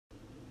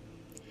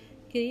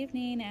Good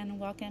evening and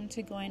welcome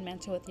to Going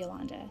Mental with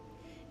Yolanda.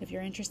 If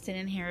you're interested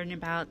in hearing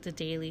about the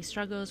daily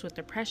struggles with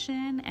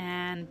depression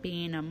and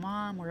being a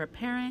mom or a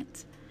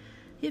parent,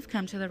 you've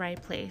come to the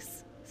right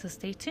place. So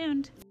stay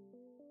tuned.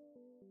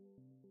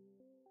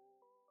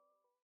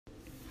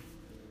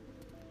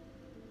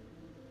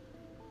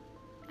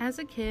 As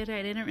a kid,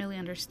 I didn't really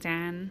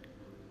understand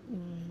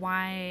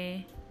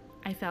why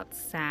I felt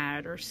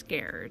sad or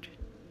scared.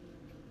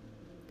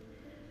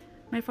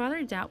 My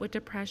father dealt with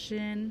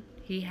depression.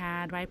 He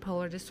had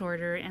bipolar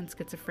disorder and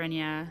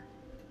schizophrenia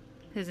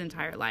his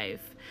entire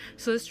life.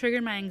 So this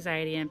triggered my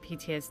anxiety and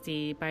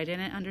PTSD, but I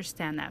didn't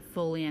understand that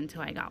fully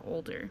until I got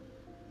older.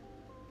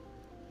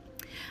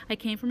 I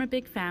came from a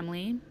big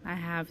family. I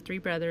have 3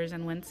 brothers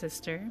and 1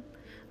 sister.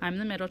 I'm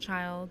the middle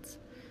child.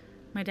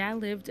 My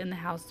dad lived in the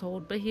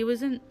household, but he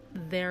wasn't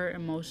there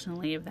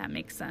emotionally, if that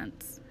makes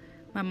sense.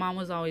 My mom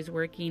was always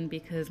working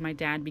because my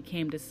dad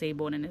became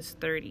disabled in his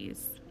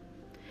 30s.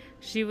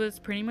 She was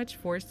pretty much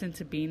forced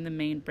into being the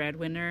main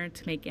breadwinner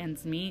to make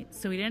ends meet,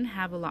 so we didn't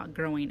have a lot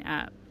growing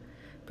up.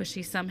 But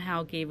she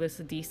somehow gave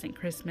us a decent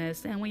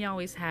Christmas, and we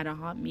always had a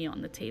hot meal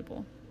on the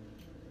table.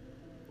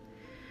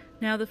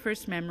 Now, the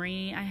first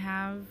memory I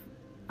have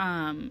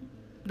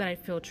that I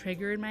feel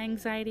triggered my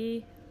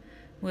anxiety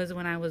was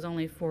when I was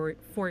only 4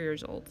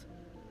 years old.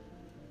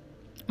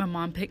 My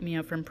mom picked me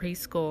up from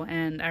preschool,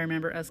 and I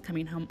remember us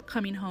coming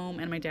home,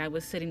 and my dad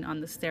was sitting on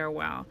the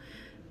stairwell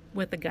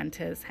with a gun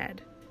to his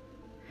head.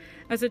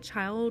 As a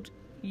child,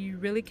 you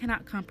really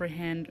cannot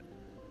comprehend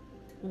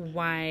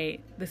why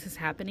this is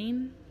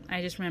happening.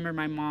 I just remember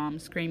my mom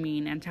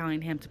screaming and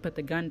telling him to put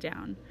the gun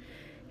down.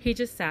 He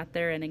just sat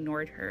there and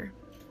ignored her.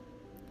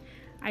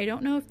 I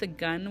don't know if the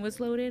gun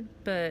was loaded,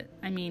 but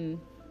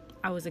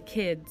I was a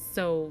kid,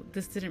 so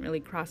this didn't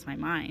really cross my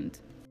mind.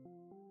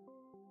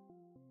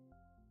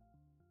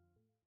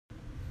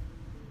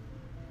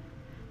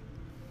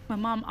 My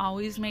mom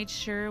always made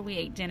sure we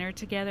ate dinner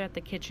together at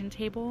the kitchen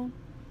table.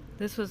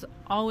 This was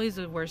always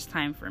the worst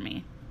time for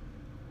me.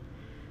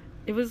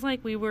 It was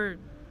like we were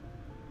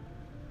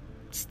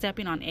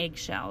stepping on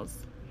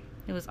eggshells.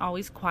 It was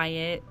always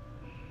quiet.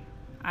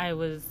 I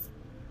was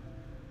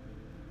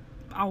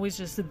always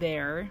just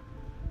there.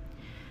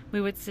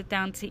 We would sit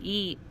down to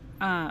eat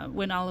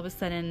when all of a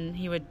sudden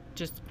he would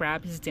just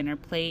grab his dinner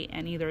plate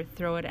and either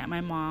throw it at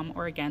my mom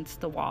or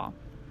against the wall.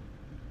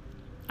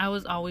 I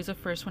was always the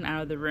first one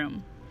out of the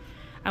room.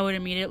 I would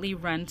immediately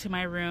run to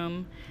my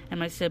room, and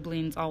my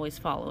siblings always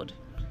followed.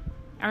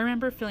 I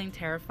remember feeling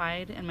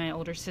terrified, and my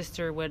older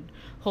sister would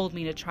hold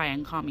me to try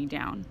and calm me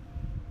down.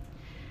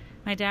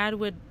 My dad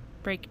would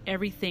break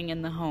everything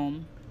in the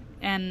home,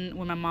 and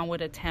when my mom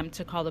would attempt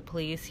to call the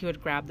police, he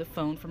would grab the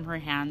phone from her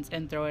hands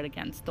and throw it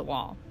against the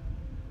wall.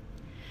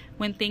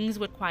 When things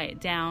would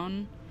quiet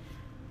down,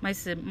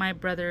 my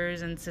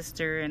brothers and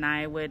sister and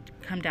I would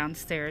come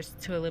downstairs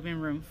to a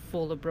living room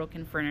full of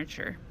broken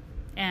furniture,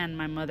 and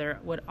my mother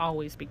would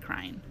always be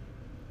crying.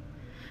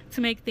 To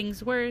make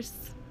things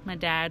worse, my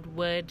dad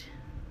would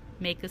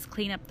make us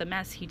clean up the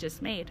mess he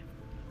just made.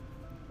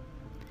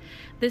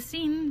 This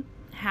scene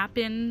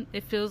happened,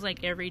 it feels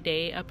like every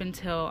day up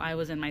until I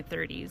was in my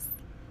 30s.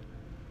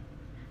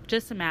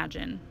 Just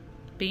imagine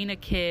being a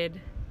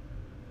kid,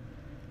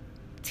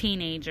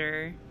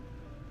 teenager,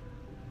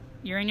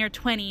 you're in your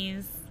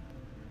 20s,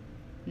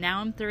 now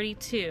I'm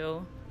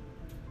 32,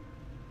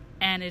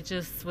 and it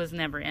just was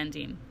never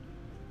ending.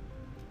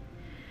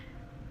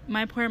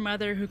 My poor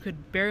mother, who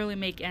could barely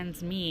make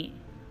ends meet,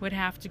 would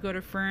have to go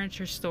to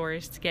furniture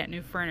stores to get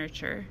new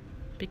furniture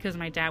because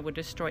my dad would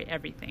destroy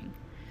everything.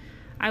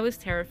 I was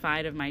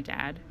terrified of my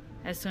dad.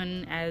 As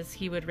soon as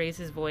he would raise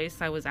his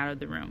voice, I was out of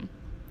the room,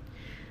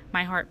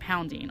 my heart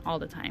pounding all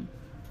the time.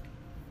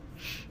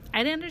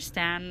 I didn't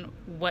understand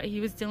what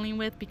he was dealing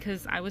with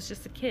because I was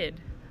just a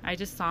kid. I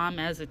just saw him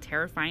as a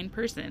terrifying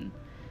person.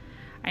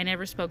 I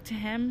never spoke to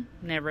him,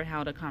 never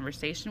held a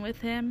conversation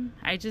with him.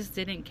 I just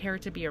didn't care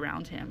to be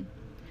around him.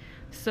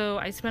 So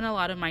I spent a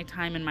lot of my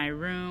time in my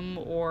room,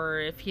 or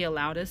if he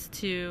allowed us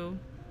to,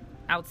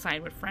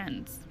 outside with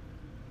friends.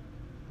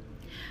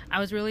 I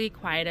was really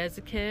quiet as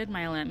a kid.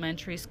 My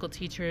elementary school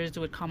teachers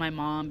would call my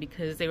mom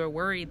because they were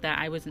worried that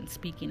I wasn't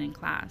speaking in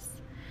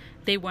class.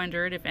 They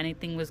wondered if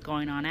anything was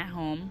going on at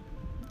home.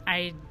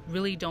 I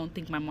really don't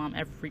think my mom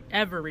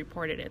ever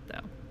reported it,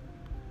 though.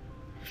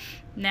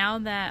 Now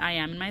that I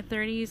am in my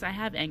 30s, I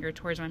have anger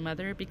towards my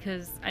mother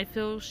because I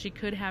feel she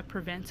could have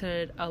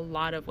prevented a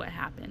lot of what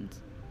happened.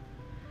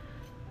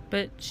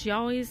 But she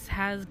always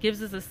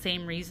gives us the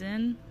same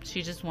reason.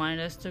 She just wanted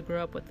us to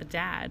grow up with a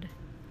dad.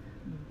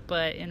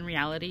 But in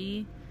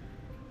reality,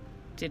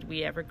 did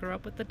we ever grow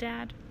up with a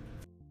dad?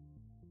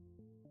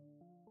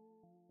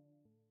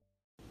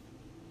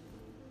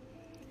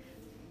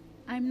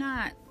 I'm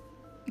not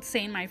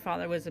saying my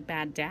father was a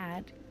bad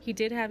dad. He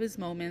did have his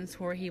moments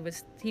where he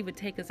would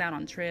take us out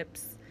on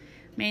trips,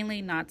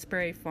 mainly Knott's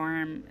Berry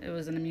Farm. It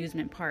was an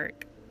amusement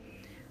park.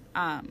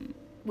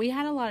 We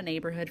had a lot of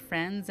neighborhood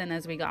friends, and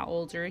as we got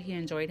older, he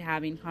enjoyed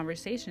having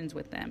conversations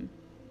with them.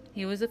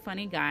 He was a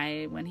funny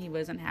guy when he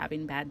wasn't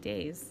having bad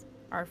days.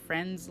 Our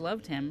friends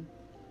loved him.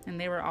 and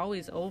they were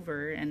always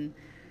over, and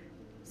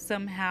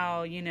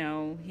somehow,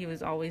 he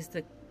was always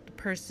the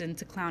person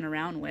to clown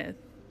around with.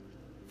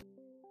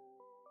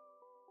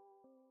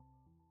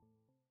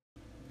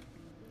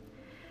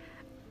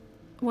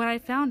 What I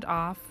found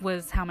off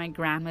was how my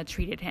grandma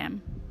treated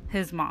him,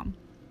 his mom.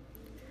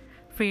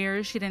 For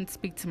years, she didn't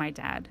speak to my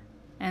dad,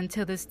 and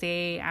to this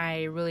day,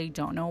 I really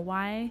don't know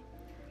why.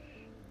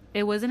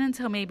 It wasn't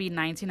until maybe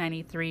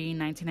 1993,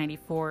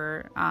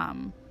 1994,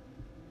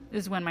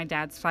 is when my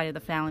dad's side of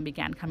the family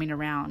began coming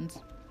around,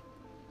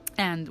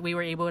 and we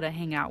were able to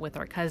hang out with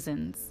our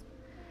cousins.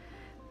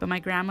 But my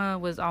grandma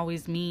was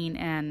always mean,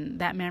 and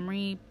that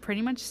memory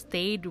pretty much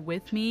stayed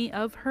with me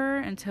of her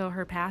until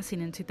her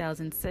passing in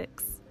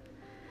 2006.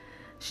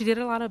 She did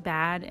a lot of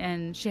bad,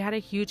 and she had a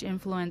huge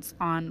influence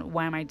on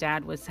why my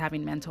dad was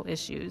having mental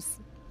issues.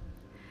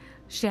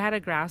 She had a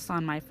grasp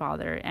on my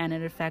father, and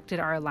it affected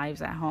our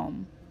lives at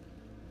home.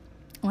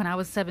 When I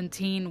was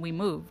 17, we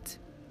moved.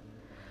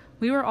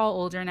 We were all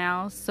older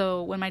now,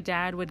 so when my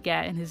dad would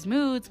get in his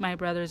moods, my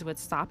brothers would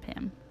stop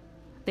him.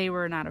 They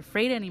were not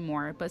afraid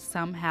anymore, but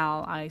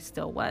somehow I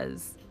still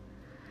was.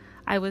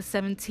 I was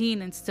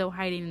 17 and still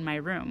hiding in my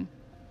room.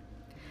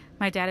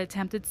 My dad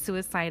attempted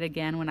suicide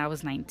again when I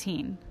was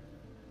 19.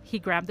 He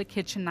grabbed the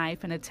kitchen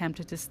knife and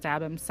attempted to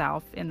stab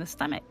himself in the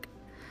stomach.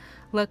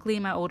 Luckily,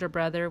 my older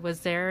brother was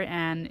there,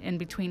 and in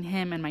between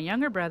him and my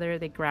younger brother,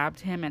 they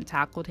grabbed him and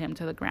tackled him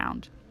to the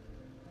ground.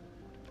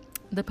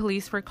 The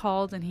police were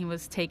called, and he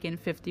was taken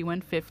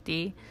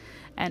 5150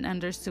 and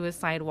under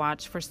suicide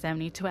watch for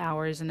 72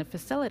 hours in a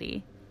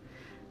facility.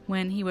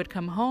 When he would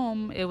come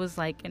home, it was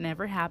like it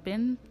never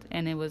happened,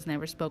 and it was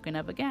never spoken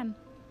of again.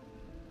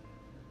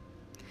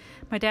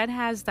 My dad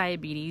has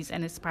diabetes,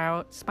 and it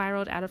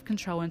spiraled out of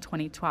control in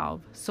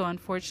 2012, so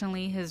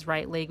unfortunately his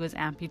right leg was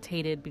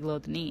amputated below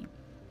the knee.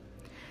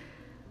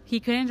 He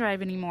couldn't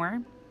drive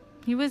anymore.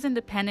 He wasn't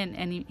independent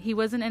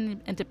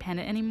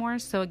anymore,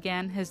 so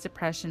again his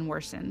depression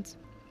worsened.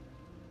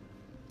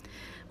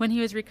 When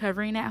he was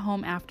recovering at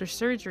home after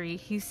surgery,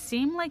 he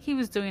seemed like he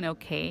was doing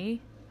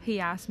okay.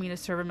 He asked me to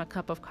serve him a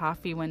cup of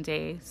coffee one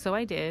day, so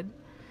I did.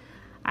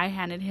 I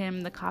handed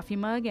him the coffee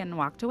mug and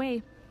walked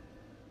away.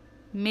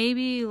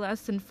 Maybe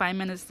less than 5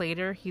 minutes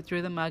later, he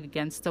threw the mug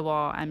against the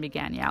wall and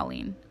began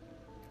yelling.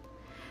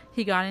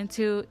 He got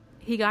into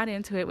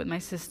it with my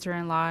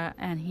sister-in-law,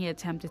 and he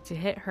attempted to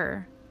hit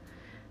her.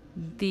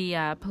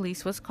 The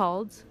police was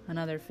called,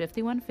 another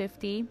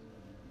 5150.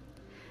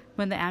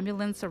 When the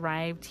ambulance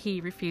arrived, he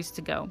refused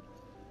to go.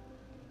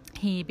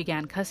 He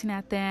began cussing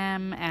at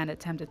them and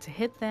attempted to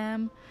hit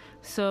them.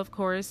 So, of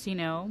course,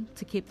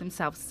 to keep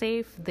themselves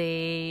safe,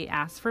 they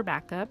asked for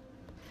backup.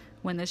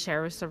 When the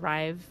sheriffs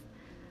arrived,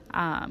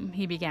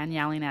 he began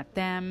yelling at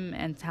them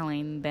and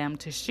telling them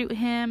to shoot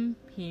him.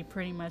 He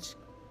pretty much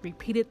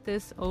repeated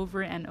this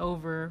over and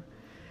over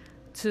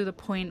to the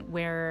point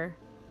where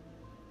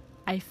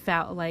I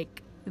felt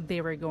like they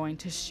were going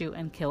to shoot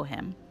and kill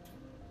him.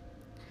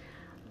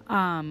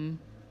 And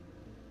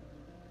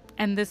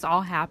this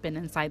all happened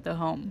inside the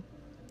home.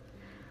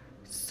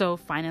 So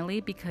finally,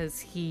 because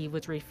he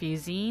was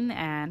refusing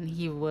and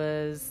he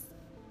was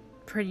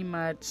pretty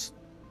much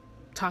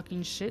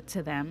talking shit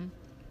to them,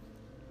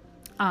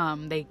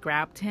 they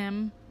grabbed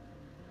him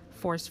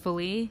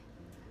forcefully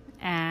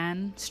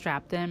and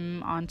strapped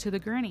him onto the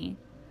gurney.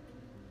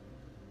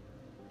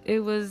 It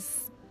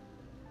was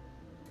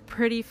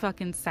pretty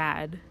fucking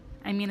sad.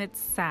 I mean, it's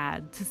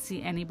sad to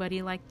see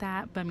anybody like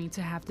that, but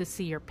to have to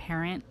see your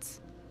parents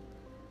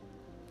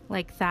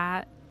like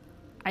that,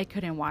 I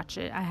couldn't watch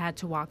it. I had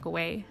to walk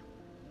away.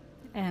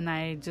 And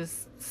I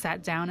just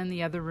sat down in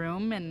the other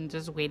room and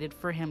just waited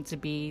for him to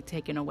be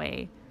taken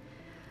away.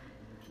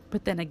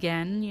 But then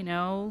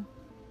again,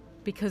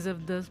 because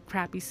of the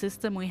crappy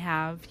system we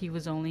have, he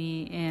was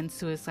only in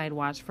suicide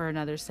watch for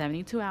another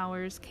 72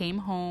 hours, came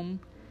home,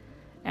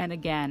 and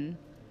again,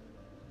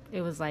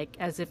 it was like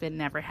as if it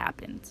never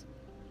happened.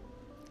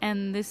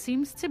 And it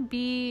seemed to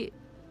be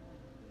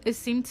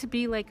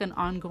like an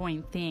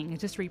ongoing thing. It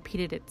just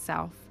repeated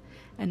itself,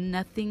 and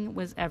nothing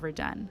was ever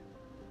done.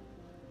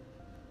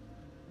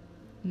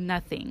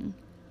 Nothing.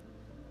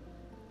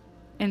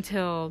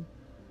 Until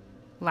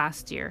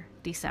last year,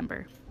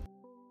 December.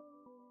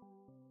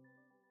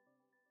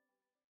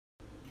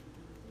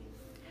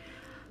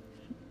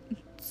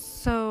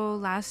 So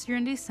last year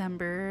in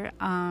December,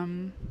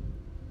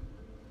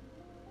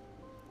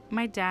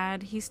 my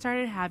dad, he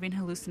started having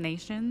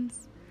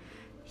hallucinations.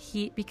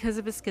 Because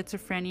of his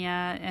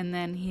schizophrenia, and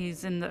then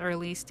he's in the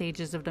early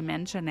stages of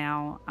dementia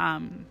now,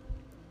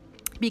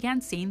 he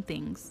began seeing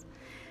things.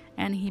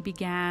 And he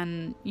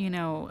began,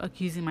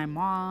 accusing my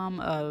mom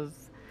of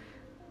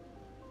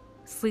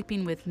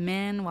sleeping with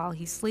men while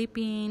he's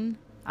sleeping.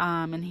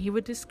 And he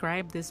would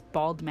describe this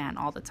bald man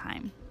all the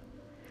time,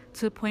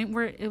 to the point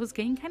where it was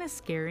getting kind of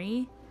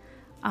scary.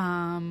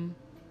 And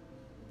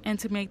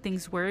to make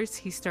things worse,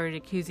 he started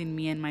accusing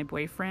me and my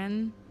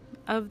boyfriend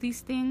of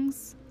these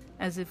things,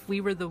 as if we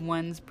were the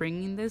ones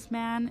bringing this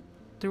man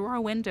through our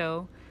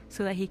window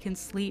so that he can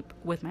sleep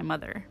with my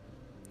mother.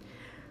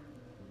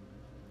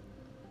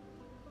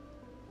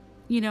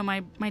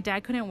 my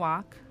dad couldn't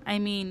walk. I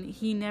mean,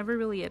 he never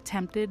really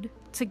attempted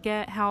to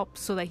get help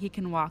so that he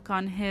can walk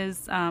on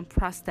his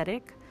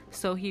prosthetic.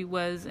 So he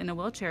was in a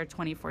wheelchair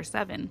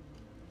 24/7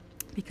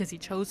 because he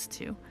chose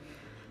to.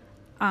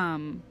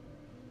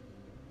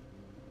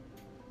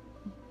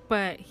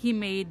 But he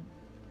made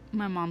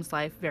my mom's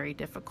life very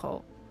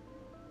difficult.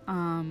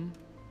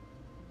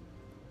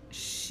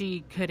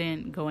 She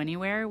couldn't go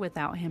anywhere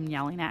without him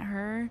yelling at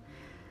her.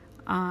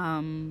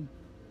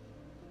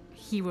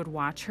 He would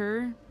watch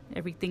her.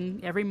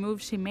 Every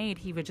move she made,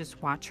 he would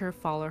just watch her,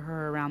 follow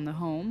her around the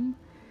home.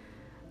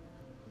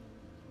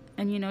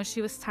 And,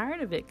 she was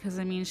tired of it because,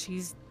 I mean,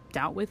 she's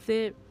dealt with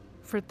it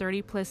for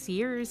 30 plus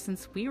years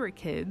since we were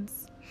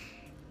kids.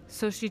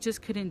 So she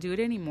just couldn't do it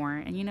anymore.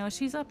 And,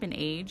 she's up in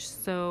age.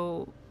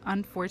 So,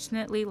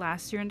 unfortunately,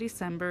 last year in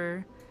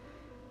December,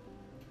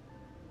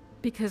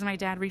 because my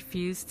dad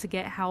refused to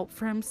get help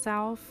for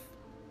himself,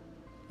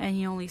 and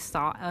he only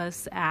saw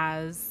us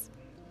as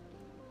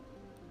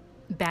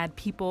bad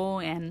people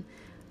and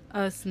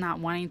us not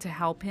wanting to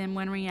help him,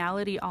 when in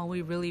reality all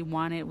we really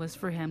wanted was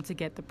for him to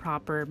get the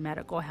proper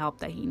medical help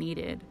that he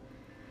needed.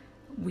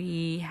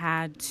 We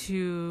had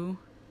to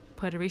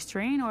put a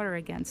restraining order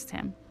against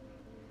him.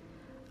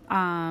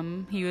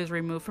 He was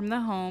removed from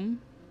the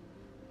home,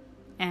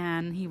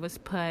 and he was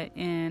put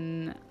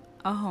in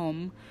a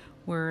home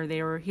where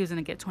he was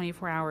going to get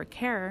 24-hour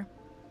care.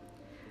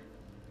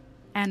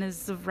 And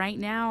as of right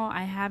now,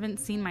 I haven't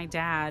seen my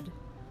dad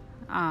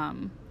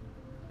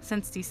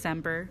since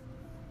December.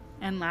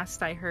 And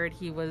last I heard,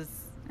 he was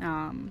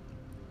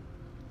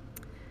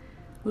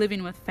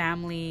living with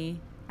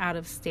family out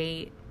of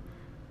state.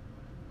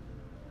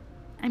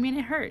 I mean,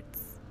 it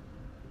hurts.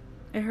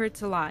 It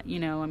hurts a lot,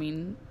 I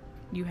mean,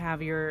 you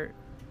have your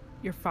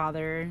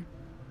father.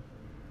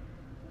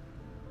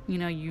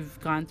 You've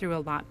gone through a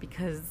lot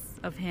because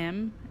of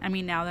him. I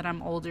mean, now that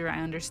I'm older, I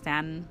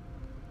understand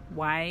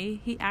why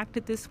he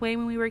acted this way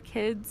when we were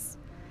kids.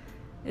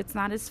 It's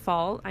not his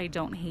fault. I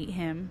don't hate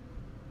him.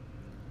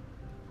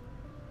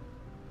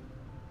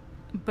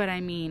 But I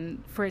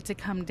mean, for it to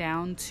come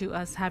down to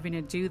us having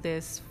to do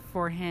this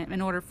for him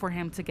in order for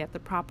him to get the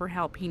proper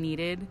help he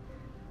needed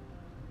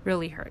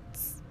really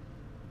hurts.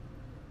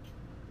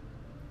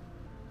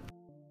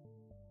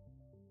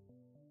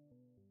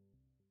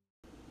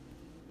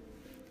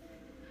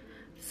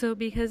 So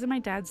because of my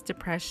dad's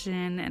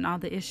depression and all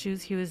the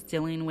issues he was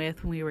dealing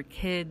with when we were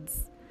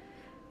kids,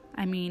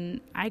 I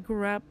mean, I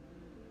grew up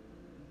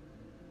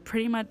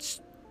pretty much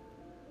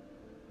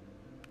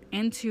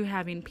into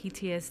having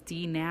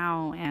PTSD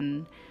now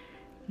and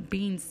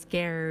being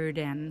scared.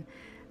 And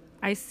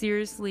I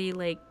seriously,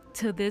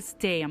 to this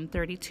day, I'm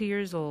 32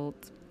 years old.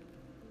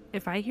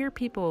 If I hear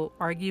people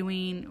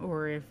arguing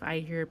or if I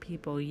hear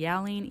people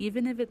yelling,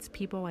 even if it's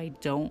people I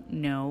don't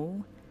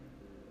know,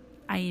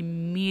 I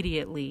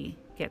immediately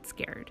get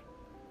scared.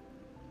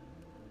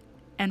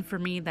 And for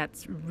me,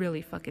 that's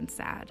really fucking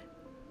sad.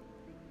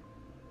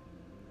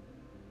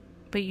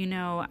 But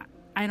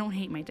I don't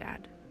hate my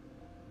dad.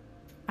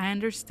 I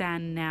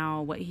understand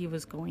now what he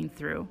was going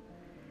through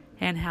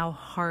and how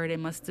hard it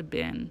must have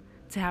been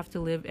to have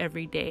to live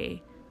every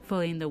day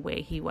feeling the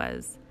way he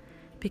was.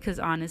 Because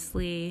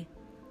honestly,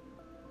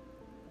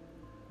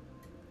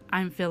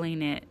 I'm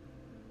feeling it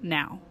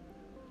now.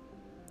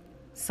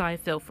 So I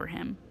feel for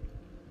him.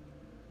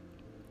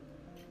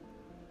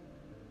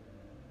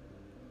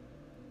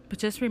 But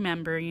just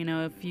remember,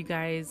 if you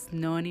guys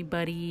know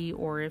anybody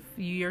or if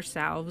you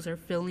yourselves are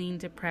feeling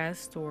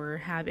depressed or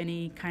have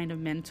any kind of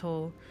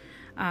mental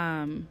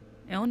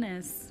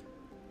illness,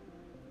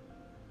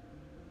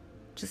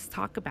 just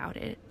talk about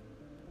it.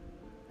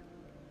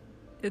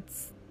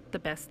 It's the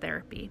best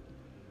therapy.